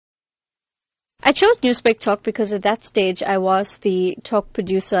I chose Newsbreak Talk because at that stage I was the talk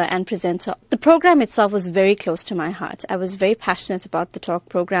producer and presenter. The program itself was very close to my heart. I was very passionate about the talk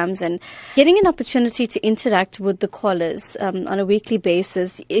programs, and getting an opportunity to interact with the callers on a weekly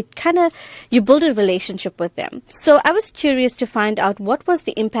basis, you build a relationship with them. So I was curious to find out what was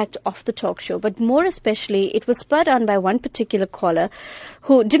the impact of the talk show, but more especially it was spurred on by one particular caller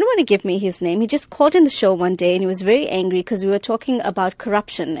who didn't want to give me his name. He just called in the show one day and he was very angry because we were talking about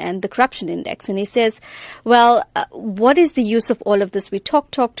corruption and the corruption index. And he says, well, what is the use of all of this? We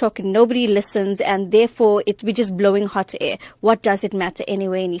talk, and nobody listens, and therefore we're just blowing hot air. What does it matter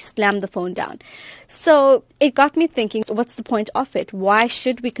anyway? And he slammed the phone down. So it got me thinking, what's the point of it? Why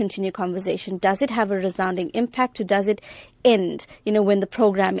should we continue conversation? Does it have a resounding impact, or does it end, when the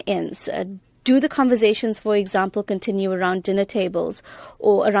program ends? Do the conversations, for example, continue around dinner tables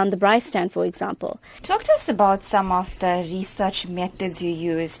or around the braai stand, for example? Talk to us about some of the research methods you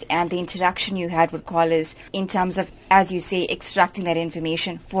used and the interaction you had with callers in terms of, as you say, extracting that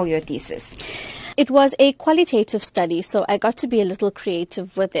information for your thesis. It was a qualitative study, so I got to be a little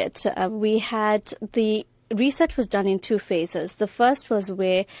creative with it. Research was done in two phases. The first was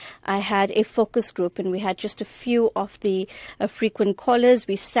where I had a focus group and we had just a few of the frequent callers.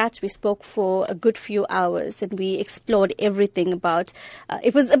 We spoke for a good few hours and we explored everything about,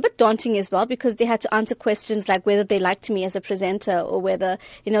 it was a bit daunting as well because they had to answer questions like whether they liked me as a presenter or whether,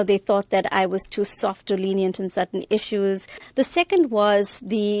 they thought that I was too soft or lenient in certain issues. The second was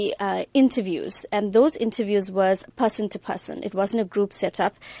the interviews, and those interviews was person to person. It wasn't a group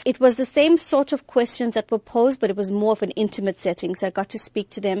setup. It was the same sort of questions that were posed, but it was more of an intimate setting. So I got to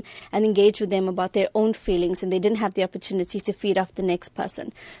speak to them and engage with them about their own feelings, and they didn't have the opportunity to feed off the next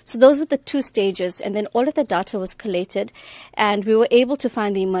person. So those were the two stages, and then all of the data was collated and we were able to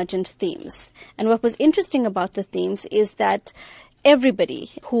find the emergent themes. And what was interesting about the themes is that everybody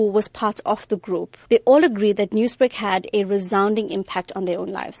who was part of the group, they all agreed that Newsbreak had a resounding impact on their own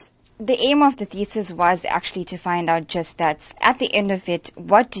lives. The aim of the thesis was actually to find out just that. At the end of it,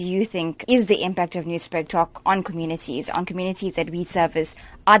 what do you think is the impact of Newsbreak Talk on communities that we service?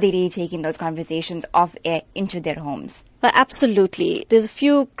 Are they really taking those conversations off air into their homes? Well, absolutely. There's a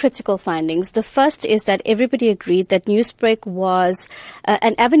few critical findings. The first is that everybody agreed that Newsbreak was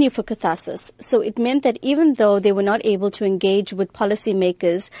an avenue for catharsis. So it meant that even though they were not able to engage with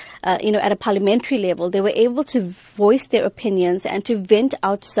policymakers, at a parliamentary level, they were able to voice their opinions and to vent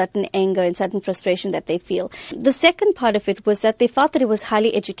out certain anger and certain frustration that they feel. The second part of it was that they felt that it was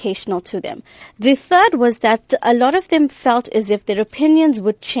highly educational to them. The third was that a lot of them felt as if their opinions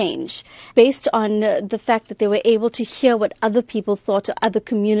would change based on the fact that they were able to hear what other people thought or other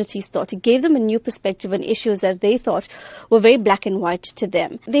communities thought. It gave them a new perspective on issues that they thought were very black and white to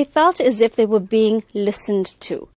them. They felt as if they were being listened to.